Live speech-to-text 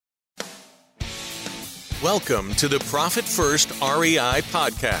Welcome to the Profit First REI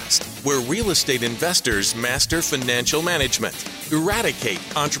podcast, where real estate investors master financial management, eradicate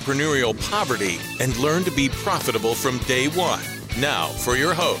entrepreneurial poverty, and learn to be profitable from day one. Now for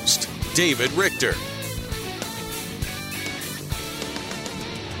your host, David Richter.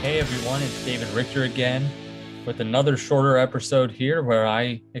 Hey everyone, it's David Richter again with another shorter episode here where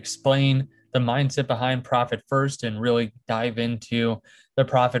I explain the mindset behind Profit First and really dive into the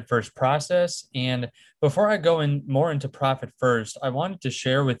Profit First process. And before I go in more into Profit First, I wanted to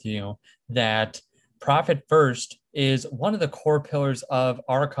share with you that Profit First is one of the core pillars of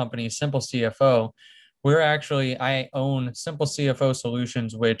our company, Simple CFO. I own Simple CFO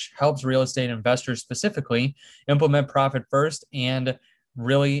Solutions, which helps real estate investors specifically implement Profit First and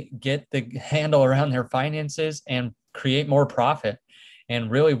really get the handle around their finances and create more profit. And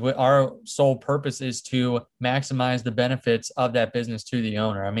really, our sole purpose is to maximize the benefits of that business to the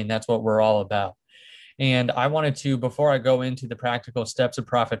owner. I mean, that's what we're all about. And I wanted to, before I go into the practical steps of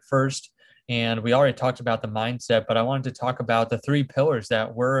Profit First, and we already talked about the mindset, but I wanted to talk about the three pillars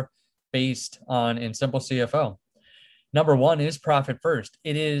that we're based on in Simple CFO. Number one is Profit First.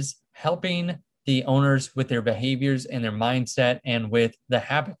 It is helping the owners with their behaviors and their mindset and with the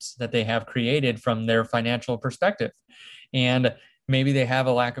habits that they have created from their financial perspective. And maybe they have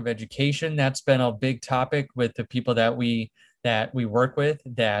a lack of education. That's been a big topic with the people that we work with,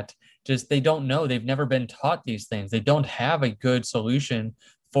 that just they don't know. They've never been taught these things. They don't have a good solution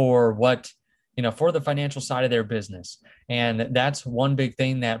for for the financial side of their business. And that's one big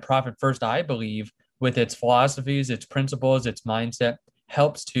thing that Profit First, I believe, with its philosophies, its principles, its mindset,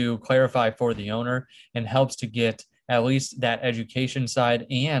 helps to clarify for the owner and helps to get at least that education side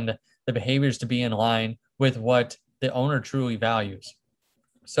and the behaviors to be in line with what the owner truly values.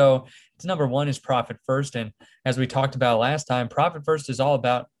 So it's number one is Profit First. And as we talked about last time, Profit First is all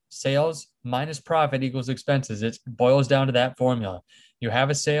about sales minus profit equals expenses. It boils down to that formula. You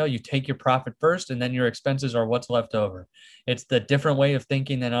have a sale, you take your profit first, and then your expenses are what's left over. It's the different way of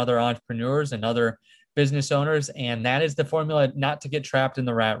thinking than other entrepreneurs and other business owners. And that is the formula not to get trapped in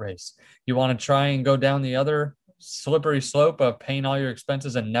the rat race. You want to try and go down the other slippery slope of paying all your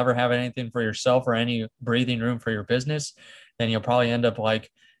expenses and never have anything for yourself or any breathing room for your business, then you'll probably end up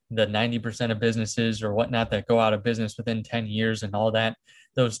like the 90% of businesses or whatnot that go out of business within 10 years and all that,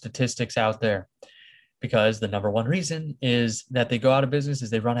 those statistics out there. Because the number one reason is that they go out of business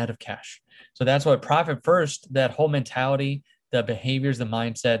is they run out of cash. So that's what Profit First, that whole mentality, the behaviors, the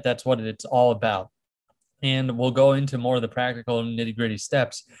mindset, that's what it's all about. And we'll go into more of the practical nitty-gritty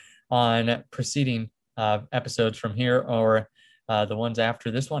steps on preceding episodes from here or the ones after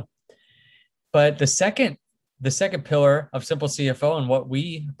this one. But the second pillar of Simple CFO and what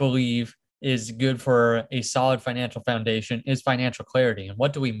we believe is good for a solid financial foundation is financial clarity. And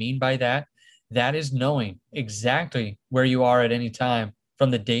what do we mean by that? That is knowing exactly where you are at any time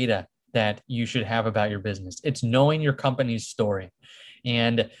from the data that you should have about your business. It's knowing your company's story.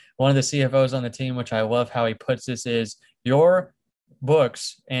 And one of the CFOs on the team, which I love how he puts this, is your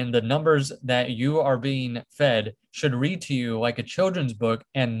books and the numbers that you are being fed should read to you like a children's book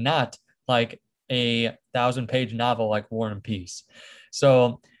and not like a 1,000-page novel like War and Peace.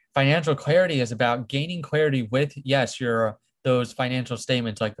 So financial clarity is about gaining clarity with, yes, those financial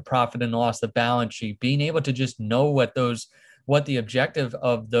statements like the profit and loss, the balance sheet, being able to just know what the objective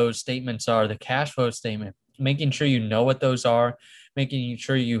of those statements are, the cash flow statement, making sure you know what those are, making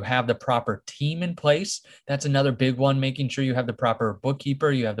sure you have the proper team in place. That's another big one, making sure you have the proper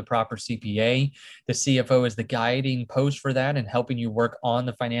bookkeeper, you have the proper CPA. The CFO is the guiding post for that and helping you work on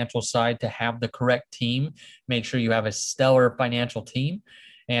the financial side to have the correct team. Make sure you have a stellar financial team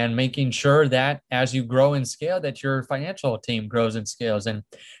and making sure that as you grow and scale, that your financial team grows and scales. And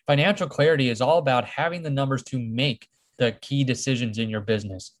financial clarity is all about having the numbers to make the key decisions in your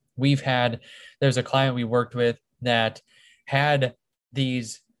business. There's a client we worked with that had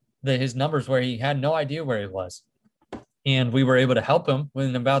his numbers where he had no idea where he was. And we were able to help him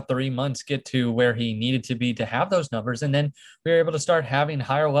within about 3 months get to where he needed to be to have those numbers. And then we were able to start having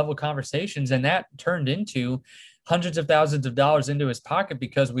higher level conversations. And that turned into hundreds of thousands of dollars into his pocket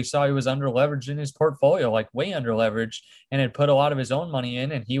because we saw he was under leveraged in his portfolio, like way under leveraged, and had put a lot of his own money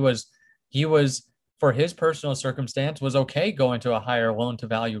in. And he was for his personal circumstance, was okay going to a higher loan to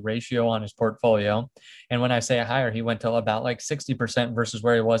value ratio on his portfolio. And when I say a higher, he went to about like 60% versus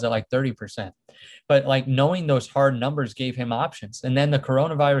where he was at like 30%. But like knowing those hard numbers gave him options. And then the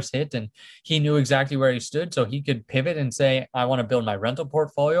coronavirus hit and he knew exactly where he stood. So he could pivot and say, I want to build my rental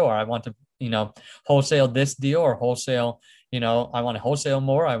portfolio, or I want to, wholesale this deal, or wholesale, I want to wholesale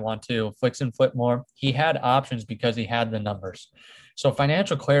more. I want to fix and flip more. He had options because he had the numbers. So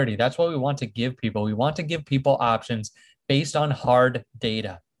financial clarity, that's what we want to give people. We want to give people options based on hard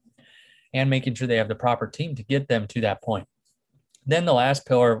data and making sure they have the proper team to get them to that point. Then the last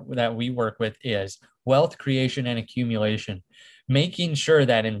pillar that we work with is wealth creation and accumulation, making sure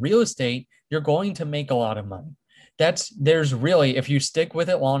that in real estate, you're going to make a lot of money. There's really, if you stick with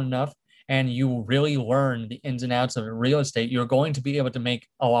it long enough and you really learn the ins and outs of real estate, you're going to be able to make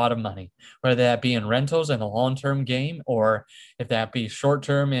a lot of money, whether that be in rentals in a long-term game, or if that be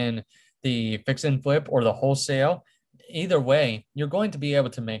short-term in the fix and flip or the wholesale. Either way, you're going to be able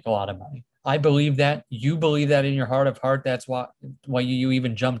to make a lot of money. I believe that. You believe that in your heart of heart. That's why you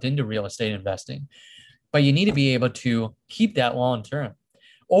even jumped into real estate investing. But you need to be able to keep that long term.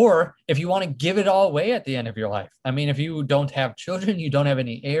 Or if you want to give it all away at the end of your life. I mean, if you don't have children, you don't have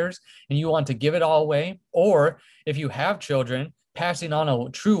any heirs, and you want to give it all away, or if you have children, passing on a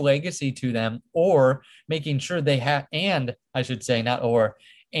true legacy to them, or making sure they have, and I should say not or,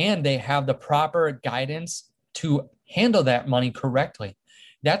 and they have the proper guidance to handle that money correctly.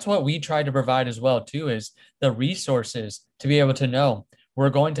 That's what we try to provide as well, too, is the resources to be able to know we're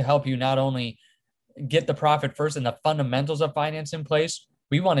going to help you not only get the profit first and the fundamentals of finance in place.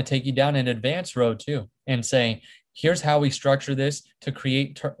 We want to take you down an advanced road, too, and say, here's how we structure this to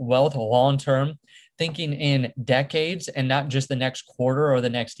create wealth long-term, thinking in decades and not just the next quarter or the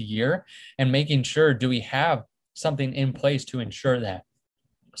next year, and making sure, do we have something in place to ensure that?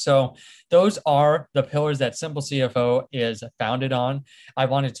 So those are the pillars that Simple CFO is founded on. I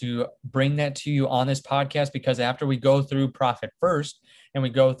wanted to bring that to you on this podcast because after we go through Profit First and we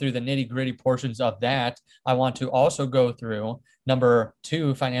go through the nitty-gritty portions of that, I want to also go through number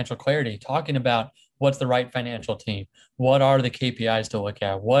 2, financial clarity, talking about what's the right financial team, what are the KPIs to look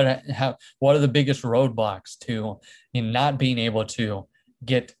at, what are the biggest roadblocks to not being able to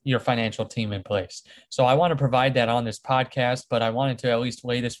get your financial team in place. So I want to provide that on this podcast, but I wanted to at least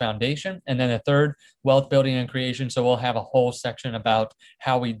lay this foundation. And then the third, wealth building and creation. So we'll have a whole section about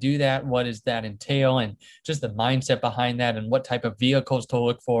how we do that. What does that entail? And just the mindset behind that and what type of vehicles to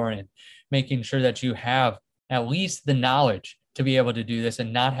look for and making sure that you have at least the knowledge to be able to do this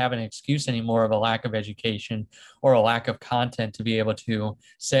and not have an excuse anymore of a lack of education or a lack of content to be able to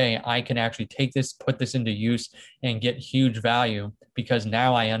say, I can actually take this, put this into use and get huge value because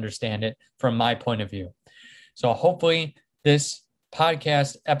now I understand it from my point of view. So hopefully this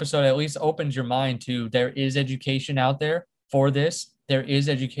podcast episode at least opens your mind to there is education out there for this. There is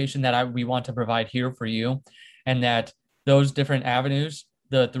education that we want to provide here for you, and that those different avenues,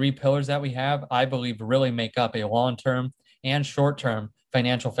 the 3 pillars that we have, I believe really make up a long-term and short-term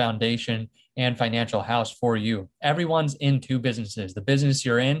financial foundation and financial house for you. Everyone's in 2 businesses, the business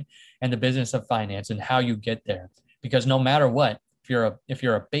you're in and the business of finance and how you get there. Because no matter what, if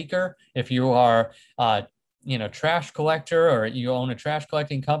you're a baker, if you are trash collector, or you own a trash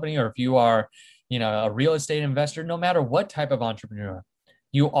collecting company, or if you are a real estate investor, no matter what type of entrepreneur,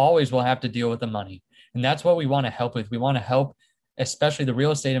 you always will have to deal with the money. And that's what we want to help with. We want to help especially the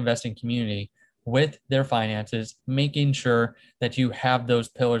real estate investing community with their finances, making sure that you have those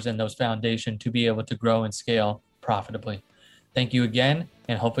pillars and those foundation to be able to grow and scale profitably. Thank you again,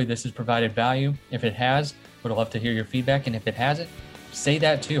 and hopefully this has provided value. If it has, would love to hear your feedback, and if it hasn't, say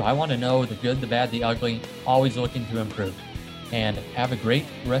that too. I want to know the good, the bad, the ugly, always looking to improve. And have a great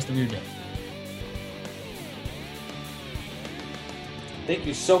rest of your day. Thank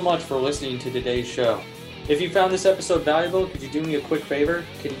you so much for listening to today's show. If you found this episode valuable, could you do me a quick favor?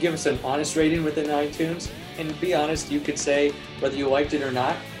 Can you give us an honest rating within iTunes? And be honest, you could say whether you liked it or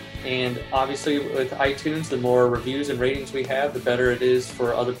not. And obviously with iTunes, the more reviews and ratings we have, the better it is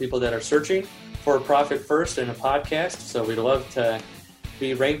for other people that are searching for Profit First and a podcast. So we'd love to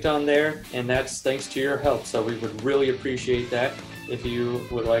be ranked on there, and that's thanks to your help. So we would really appreciate that if you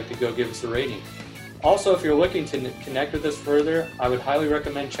would like to go give us a rating. Also, if you're looking to connect with us further, I would highly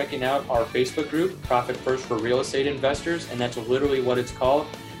recommend checking out our Facebook group, Profit First for Real Estate Investors, and that's literally what it's called.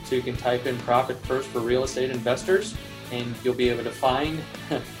 So you can type in Profit First for Real Estate Investors, and you'll be able to find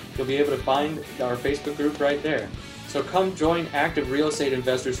our Facebook group right there. So come join active real estate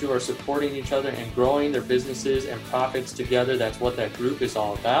investors who are supporting each other and growing their businesses and profits together. That's what that group is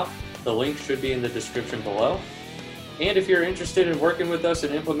all about. The link should be in the description below. And if you're interested in working with us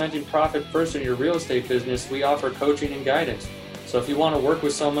and implementing Profit First in your real estate business, we offer coaching and guidance. So if you want to work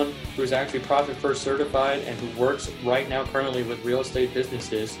with someone who's actually Profit First certified and who works right now currently with real estate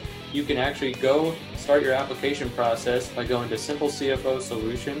businesses, you can actually go start your application process by going to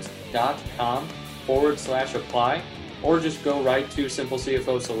simplecfosolutions.com/apply, or just go right to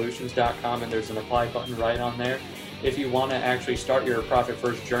simplecfosolutions.com and there's an apply button right on there. If you want to actually start your Profit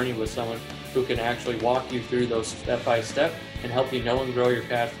First journey with someone who can actually walk you through those step-by-step and help you know and grow your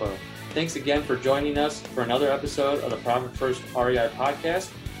cash flow. Thanks again for joining us for another episode of the Profit First REI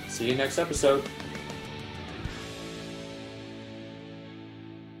podcast. See you next episode.